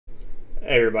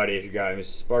Hey everybody, it's your guy, Mr.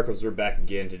 Sparkles. We're back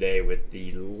again today with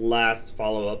the last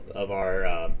follow-up of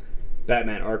our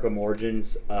Batman Arkham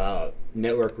Origins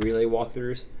network relay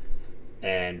walkthroughs.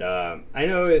 And I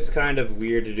know it's kind of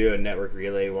weird to do a network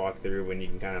relay walkthrough when you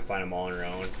can kind of find them all on your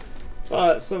own.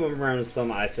 But some of them are in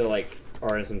some I feel like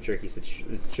are in some tricky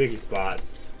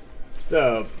spots.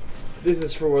 So this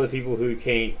is for the people who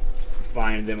can't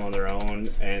find them on their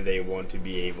own and they want to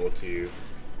be able to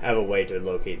have a way to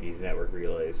locate these network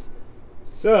relays.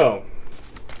 So,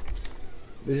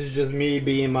 this is just me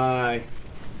being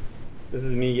this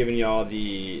is me giving y'all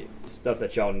the stuff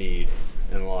that y'all need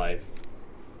in life.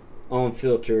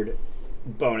 Unfiltered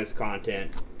bonus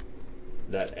content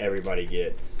that everybody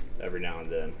gets every now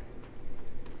and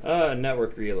then.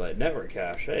 Network relay, network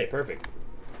cache, hey, perfect.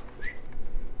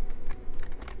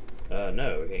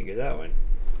 No, we can't get that one.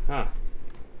 Huh.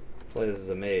 Play this as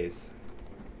a maze.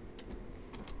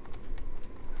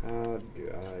 How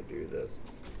do I do this?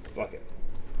 Fuck it.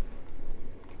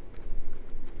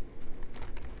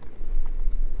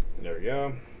 There we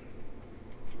go.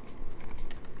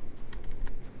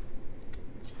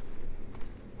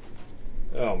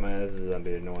 Oh man, this is gonna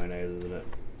be annoying, isn't it?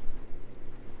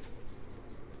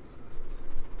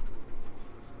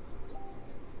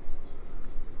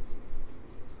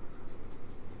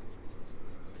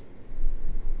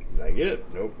 Did I get it?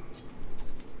 Nope.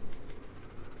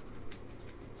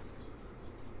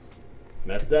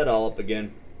 Messed that all up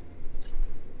again.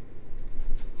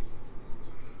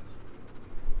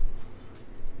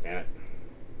 Damn it.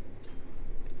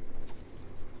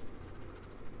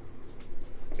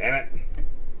 Damn it.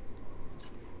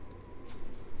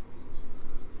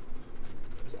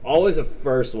 It's always the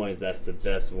first one that's the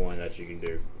best one that you can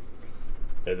do.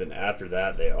 And then after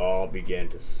that, they all begin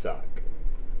to suck.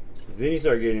 Because then you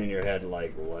start getting in your head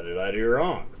like, what did I do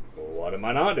wrong? Well, what am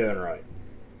I not doing right?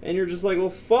 And you're just like,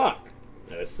 well, fuck.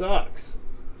 That sucks.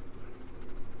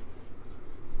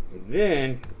 And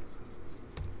then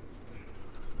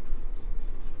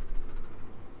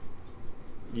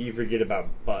you forget about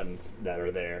buttons that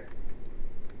are there.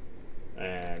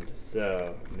 And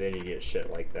so then you get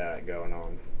shit like that going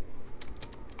on.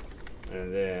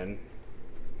 And then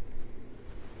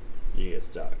you get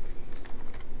stuck.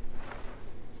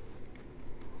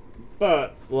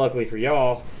 But luckily for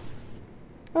y'all,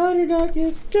 I did not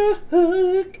get stuck.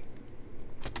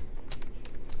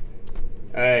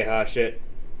 Hey, shit.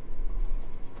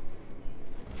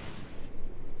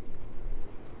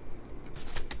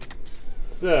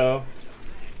 So,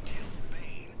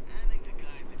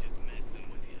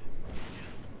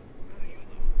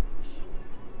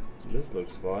 this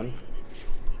looks fun.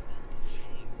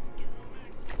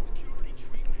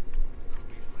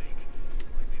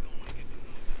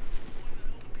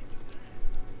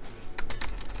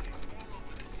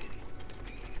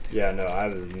 Yeah, no, I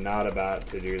was not about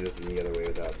to do this any other way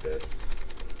without this.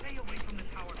 Stay away from the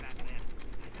tower, Batman.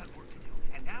 I've got work to do,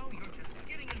 and now you're just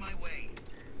getting in my way.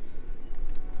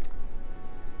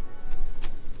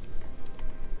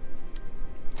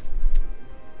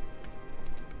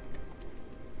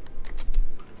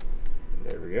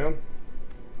 There we go.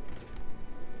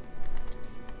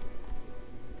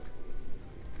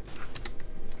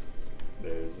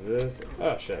 There's this.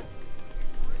 Oh, shit.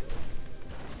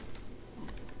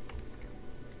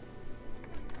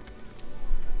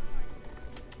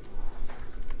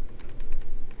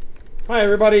 Hi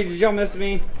everybody, did y'all miss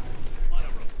me?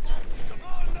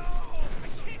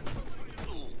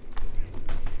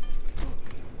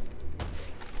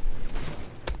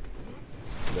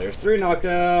 There's 3 knocked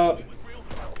out.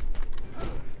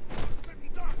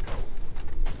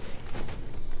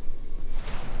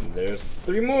 There's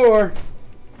 3 more.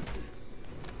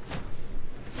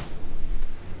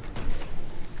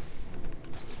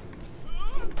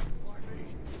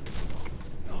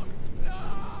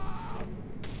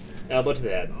 Elbow to the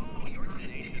head. Oh, you're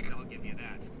tenacious, I'll give you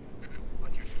that.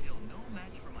 But you're still no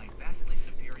match for my vastly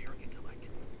superior intellect,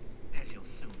 as you'll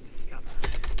soon discover.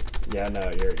 Yeah, no,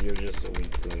 you're just a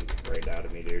weak link right out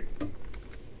of me, dude.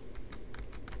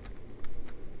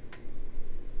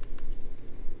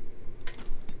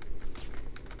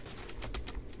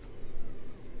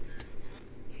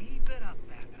 Keep it up,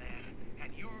 Batman,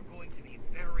 and you're going to be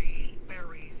very,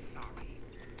 very sorry.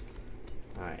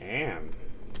 I am.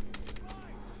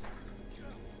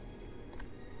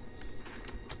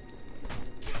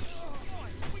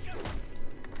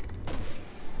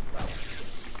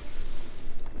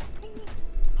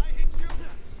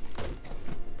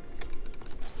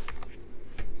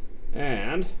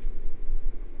 And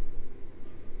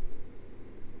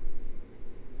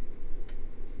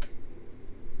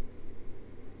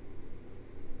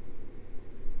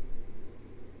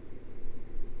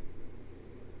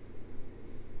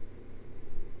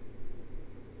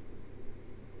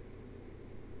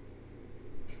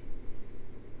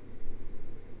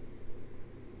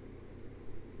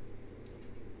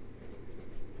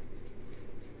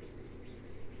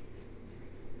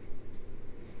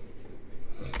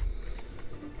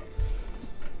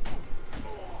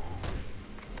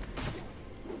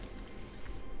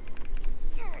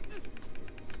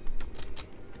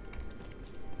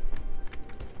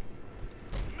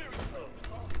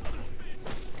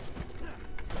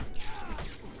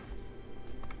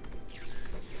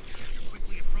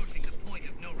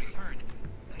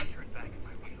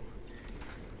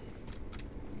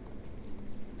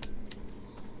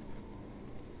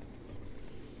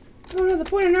to the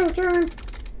point of no return.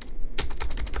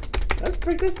 Let's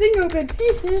break this thing open.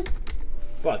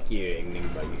 Fuck you,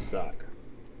 Enigma, you suck.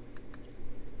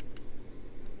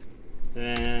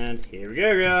 And here we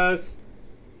go, guys.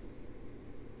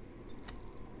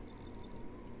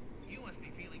 You must be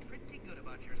feeling pretty good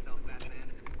about yourself, Batman.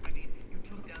 I mean, you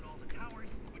took down all the towers,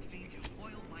 which means you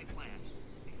foiled my plan.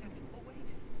 Except, oh wait,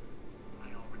 I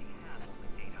already have all the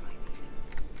data I need.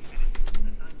 And as soon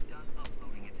as I'm done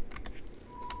uploading it...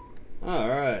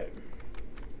 Alright.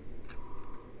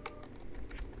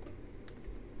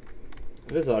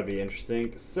 This ought to be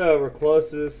interesting. So, we're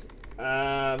closest.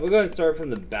 We're going to start from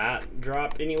the bat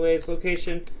drop anyways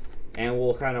location. And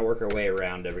we'll kind of work our way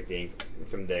around everything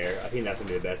from there. I think that's going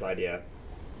to be the best idea.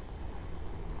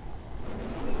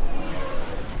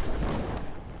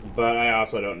 But I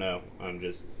also don't know. I'm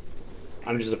just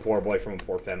a poor boy from a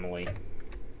poor family.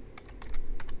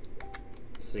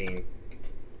 Seeing...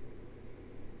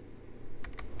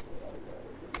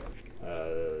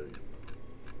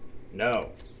 No.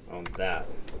 On that.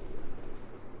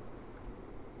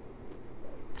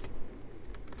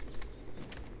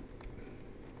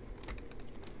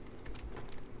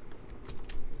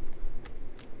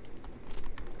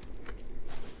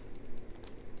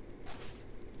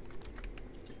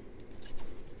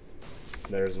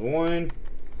 There's one.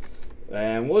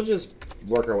 And we'll just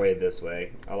work our way this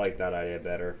way. I like that idea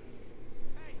better.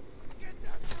 Hey, get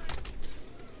that freak!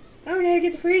 Oh no,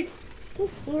 get the freak!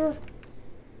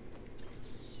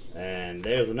 And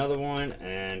there's another one,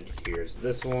 and here's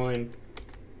this one,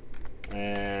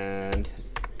 and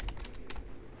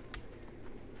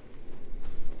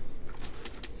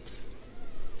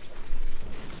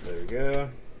there we go.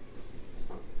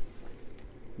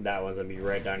 That one's gonna be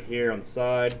right down here on the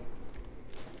side,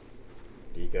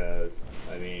 because,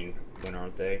 I mean, when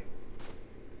aren't they?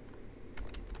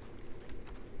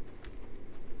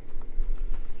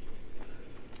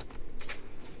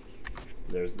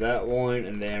 There's that one,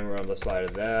 and then we're on the side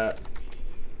of that.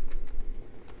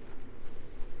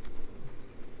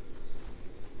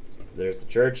 There's the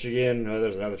church again. No,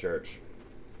 there's another church.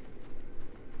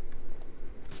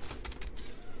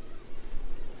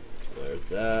 There's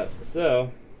that.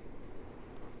 So,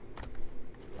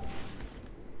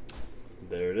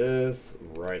 there it is,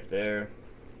 right there.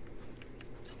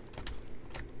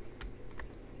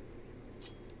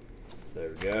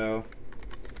 There we go.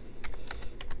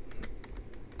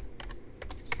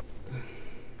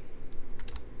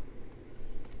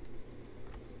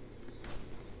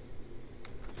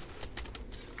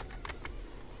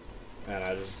 And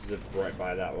I just zipped right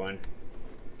by that one.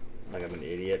 Like I'm an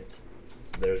idiot.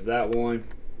 So there's that one.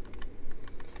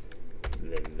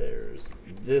 And then there's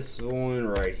this one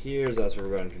right here. So that's what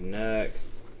we're going to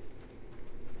next.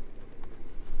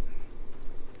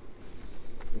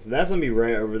 So that's gonna be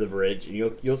right over the bridge, and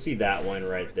you'll see that one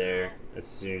right there as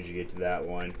soon as you get to that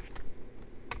one.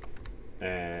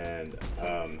 And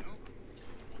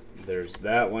there's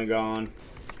that one gone.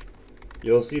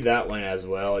 You'll see that one as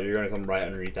well. You're gonna come right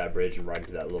underneath that bridge and right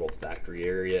into that little factory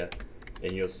area,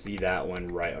 and you'll see that one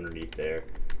right underneath there.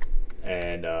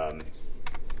 And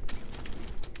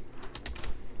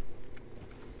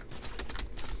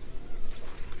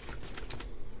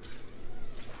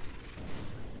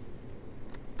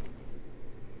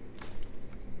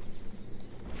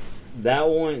that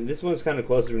one, this one's kind of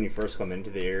closer when you first come into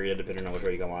the area, depending on which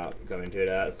way you come into it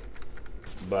as.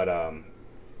 But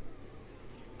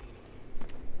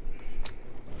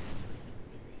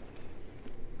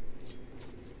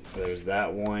there's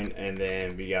that one, and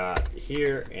then we got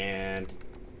here, and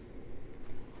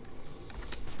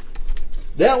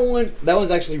that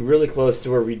one's actually really close to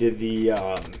where we did the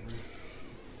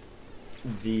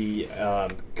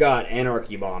God,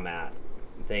 Anarchy bomb at.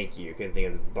 Thank you. Couldn't think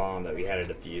of the bomb that we had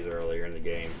to defuse earlier in the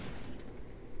game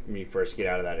when you first get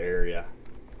out of that area.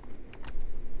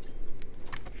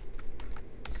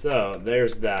 So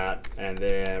there's that, and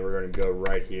then we're going to go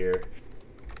right here,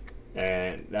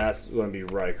 and that's going to be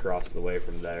right across the way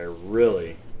from there.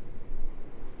 Really,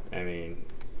 I mean,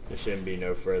 it shouldn't be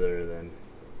no further than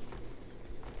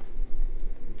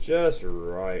just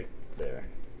right there.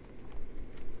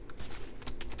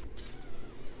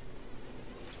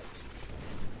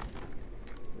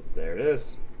 There it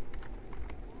is.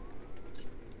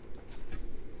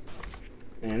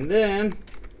 And then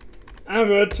I'm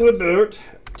going to the boat,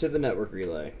 to the network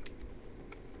relay.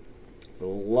 The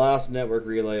last network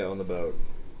relay on the boat.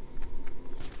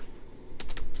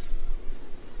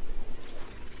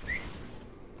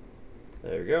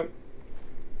 There we go.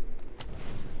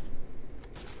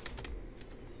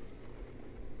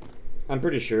 I'm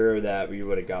pretty sure that we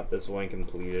would have got this one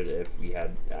completed if we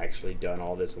had actually done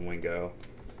all this in one go.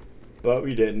 But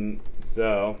we didn't,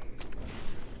 so...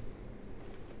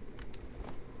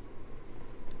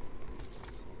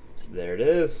 there it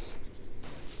is.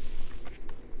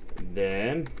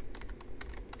 Then...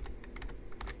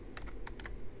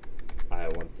 I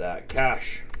want that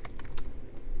cash.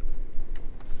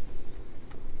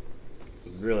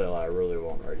 Really, all I really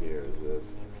want right here is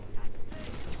this.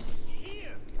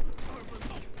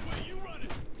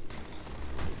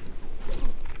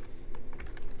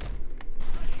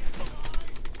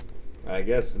 I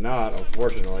guess not,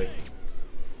 unfortunately.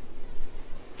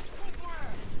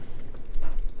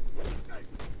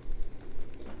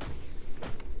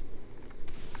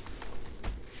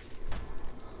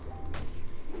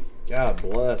 God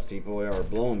bless, people are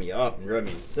blowing me up and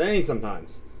driving me insane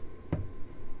sometimes.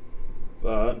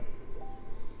 But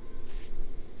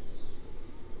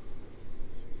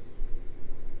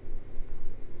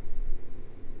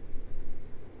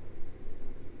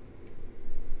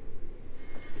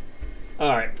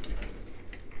alright.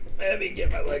 Let me get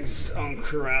my legs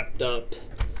uncrapped up.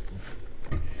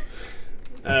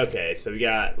 Okay, so we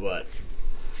got what?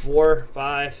 4,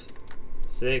 5,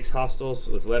 6 hostiles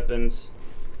with weapons.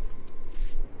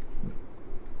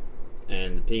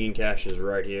 And the ping cache is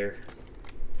right here.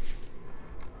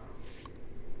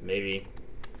 Maybe.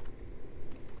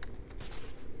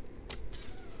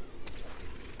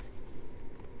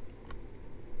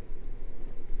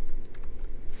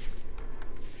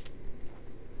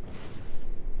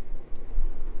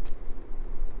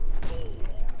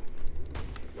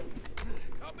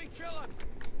 Help me kill him!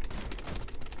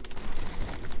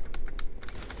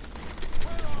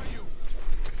 Where are you?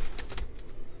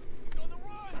 He's on the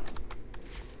run!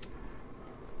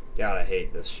 God, I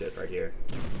hate this shit right here.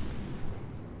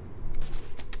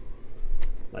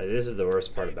 Like, this is the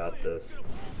worst part about this.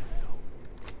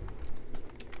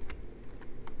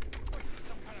 What's this,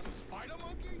 some kind of spider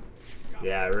monkey?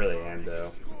 Yeah, I really am,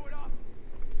 though. Screw it up.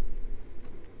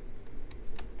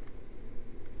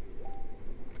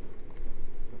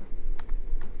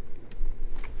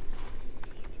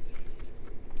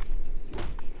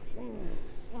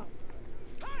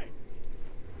 Hey!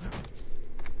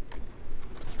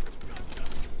 Gotcha!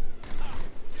 Ah,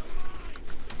 you're mine!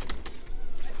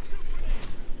 That's super name.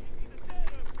 He's either dead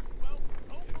or, well,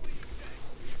 hopefully he's dead.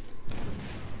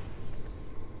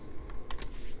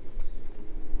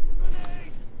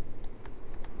 Grenade!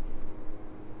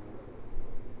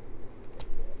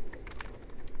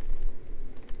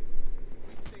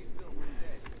 Stay still, we're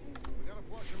dead. We gotta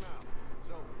flush him out.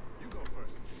 So, you go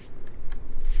first.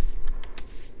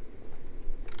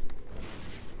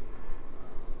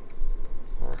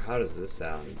 Or how does this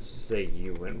sound? Just say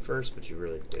you went first, but you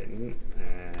really didn't.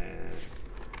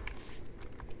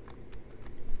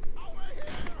 Over here!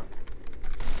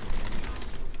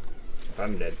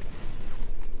 I'm dead.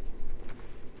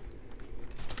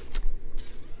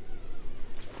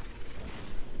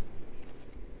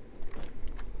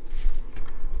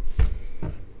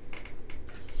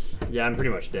 Yeah, I'm pretty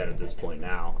much dead at this point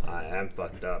now. I am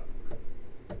fucked up.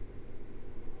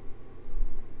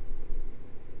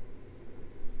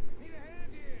 Need a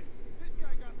hand here. This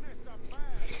guy got messed up bad.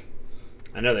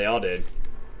 I know they all did.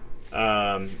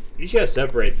 You just gotta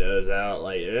separate those out.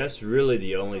 Like, that's really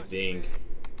the only thing.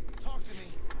 Talk to me.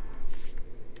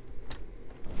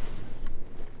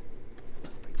 I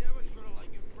never should have let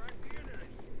you drag me into this.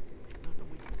 Nothing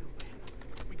we can do, man.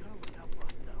 We gotta look out for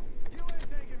ourselves. You ain't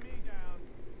taking me down.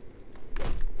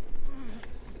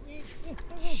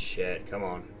 Shit, come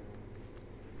on.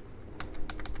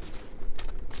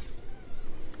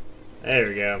 There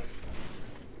we go.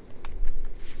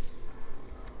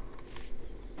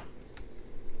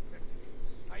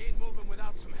 I ain't moving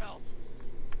without some help.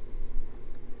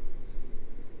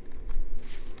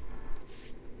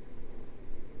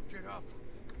 Get up.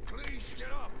 Please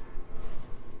get up.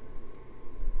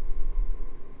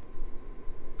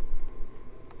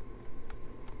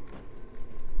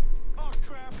 Oh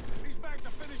crap! He's back to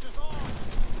finish us off.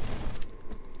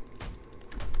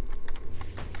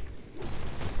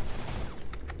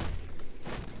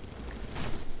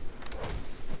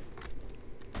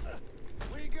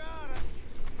 We got it.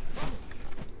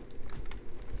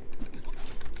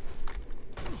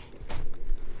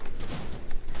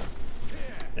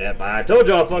 Yep, I told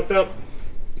y'all I fucked up.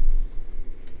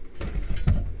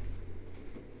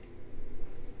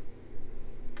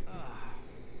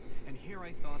 And here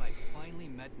I thought I'd finally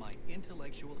met my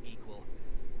intellectual equal.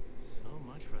 So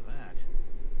much for that.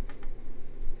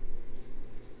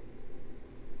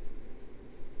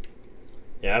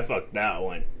 Yeah, I fucked that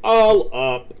one all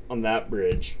up on that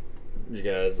bridge.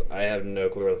 because I have no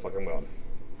clue where the fuck I'm going.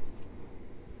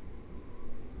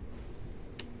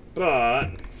 But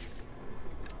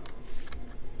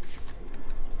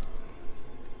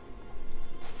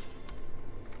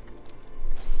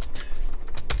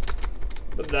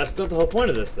that's not the whole point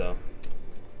of this, though.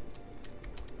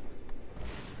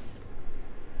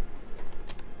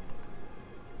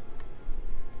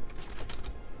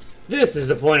 This is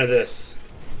the point of this.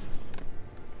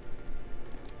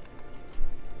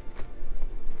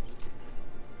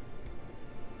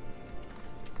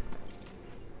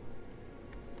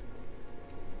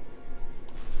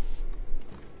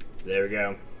 There we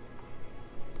go.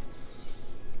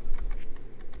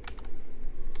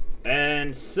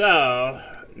 And so,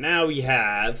 now we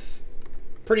have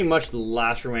pretty much the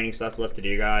last remaining stuff left to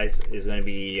do, guys, is going to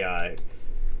be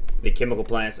the chemical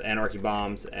plants, anarchy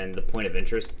bombs, and the point of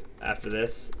interest after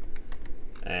this.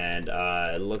 And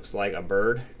it looks like a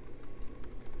bird.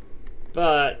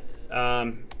 But,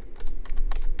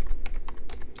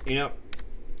 you know,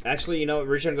 actually, you know,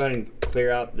 we're just going to go ahead and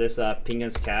clear out this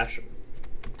Pingus cache.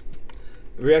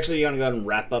 We're actually going to go ahead and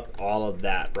wrap up all of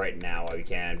that right now while we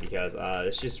can, because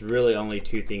it's just really only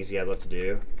two things we have left to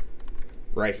do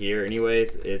right here.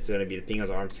 Anyways, it's going to be the Pingus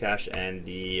arms cache and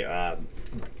the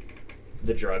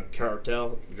drug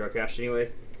cartel, drug cache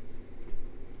anyways.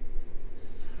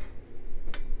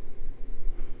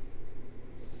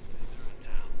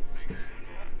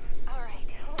 Alright,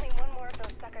 only one more of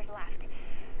those suckers left.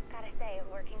 Gotta say,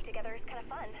 working together is kind of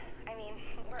fun. I mean,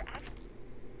 we're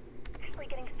actually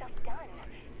getting stuff done.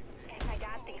 And my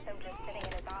dad thinks I'm just sitting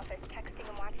in his office texting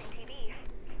and watching TV.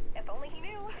 If only he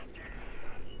knew.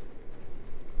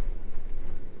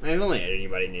 I mean, only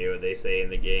anybody knew what they say in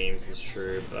the games is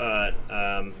true, but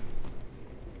I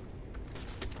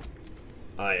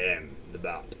am the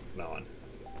Batman.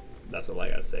 That's all I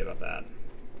gotta say about that.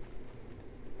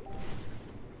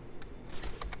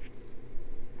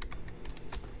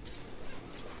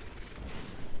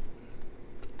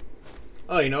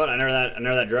 Oh, you know what? I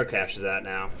know that drug cache is at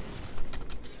now.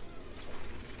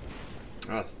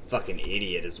 Oh, fucking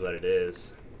idiot is what it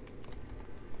is.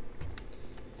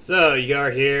 So you go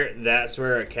over here. That's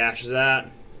where a cache is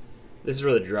at. This is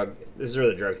where the drug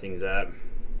thing's at.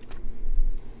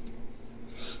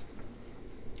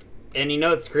 And you know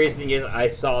what's the crazy thing is, I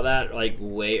saw that like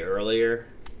way earlier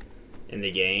in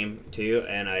the game too,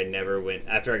 and I never went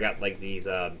after I got like these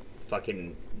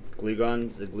fucking glue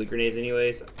guns, the glue grenades.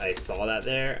 Anyways, I saw that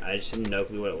there. I just had no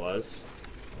clue what it was,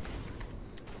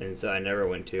 and so I never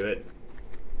went to it.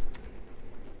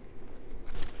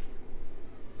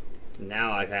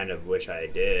 Now I kind of wish I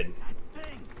did.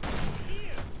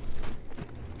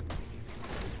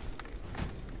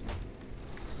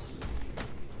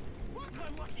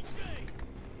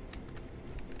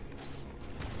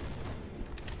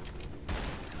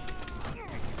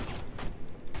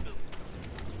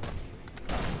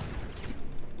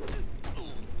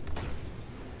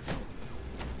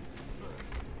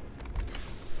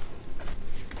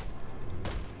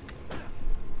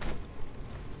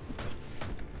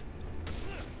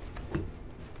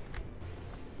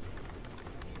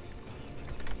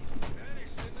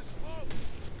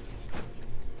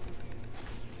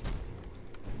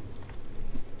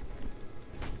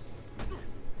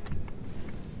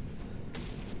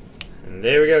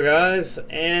 There we go, guys,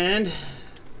 and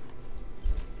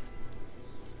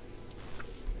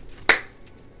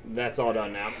that's all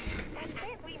done now. That's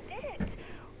it, we did it.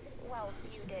 Well,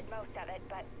 you did most of it,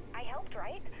 but I helped,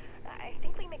 right? I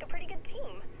think we make a pretty good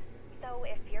team. So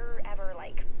if you're ever,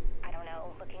 like, I don't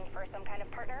know, looking for some kind of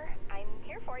partner, I'm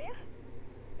here for you.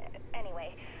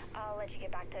 Anyway, I'll let you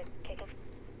get back to kicking.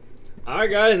 Alright,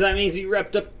 guys, that means we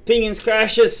wrapped up Pingus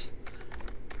crashes.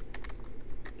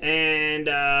 And,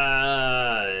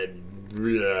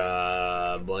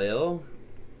 well,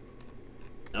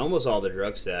 almost all the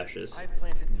drug stashes.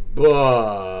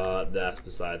 But that's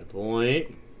beside the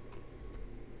point.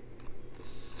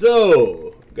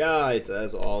 So, guys,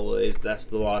 as always, that's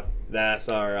the walk. That's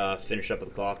our finish up of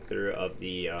the clock through of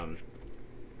the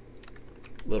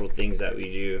little things that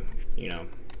we do, you know.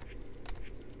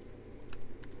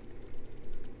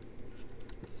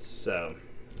 So.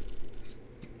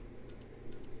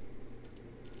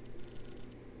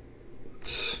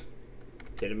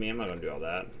 Kidding me? I'm not gonna do all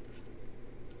that.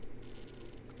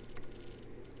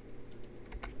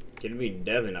 Kidding me?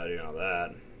 Definitely not doing all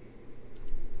that.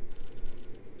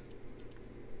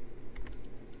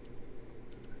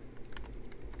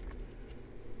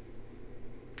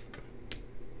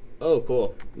 Oh,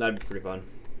 cool. That'd be pretty fun.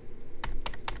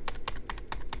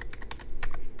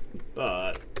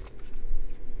 But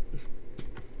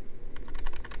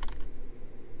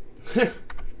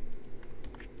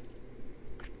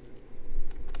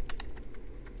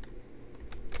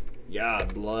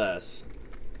God bless.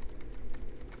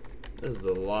 This is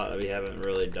a lot that we haven't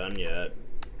really done yet,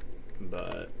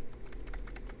 but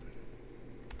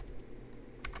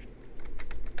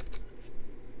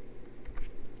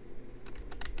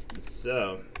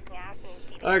so. Yeah,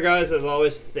 Alright guys, as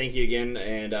always, thank you again,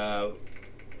 and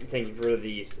thank you for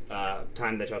the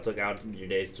time that y'all took out in your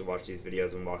days to watch these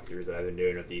videos and walkthroughs that I've been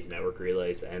doing of these network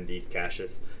relays and these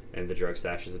caches and the drug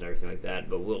stashes and everything like that.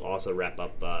 But we'll also wrap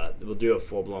up, we'll do a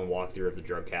full-blown walkthrough of the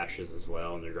drug caches as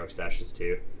well, and the drug stashes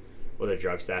too. Well, the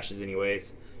drug stashes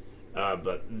anyways.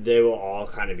 But they will all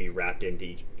kind of be wrapped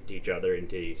into each other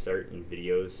into certain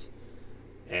videos.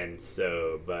 And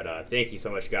so, but thank you so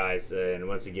much, guys. And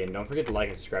once again, don't forget to like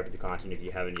and subscribe to the content if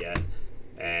you haven't yet.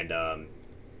 And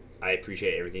I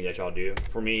appreciate everything that y'all do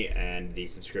for me and the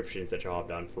subscriptions that y'all have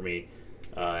done for me.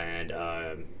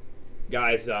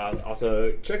 Guys,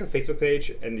 also check out the Facebook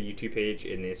page and the YouTube page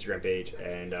and the Instagram page.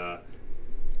 And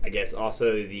I guess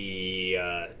also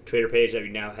the Twitter page that we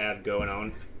now have going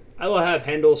on. I will have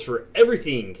handles for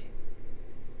everything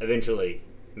eventually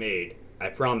made. I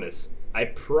promise. I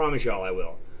promise y'all I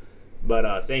will.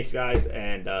 But thanks, guys,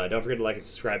 and don't forget to like and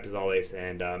subscribe as always,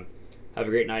 and have a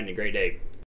great night and a great day.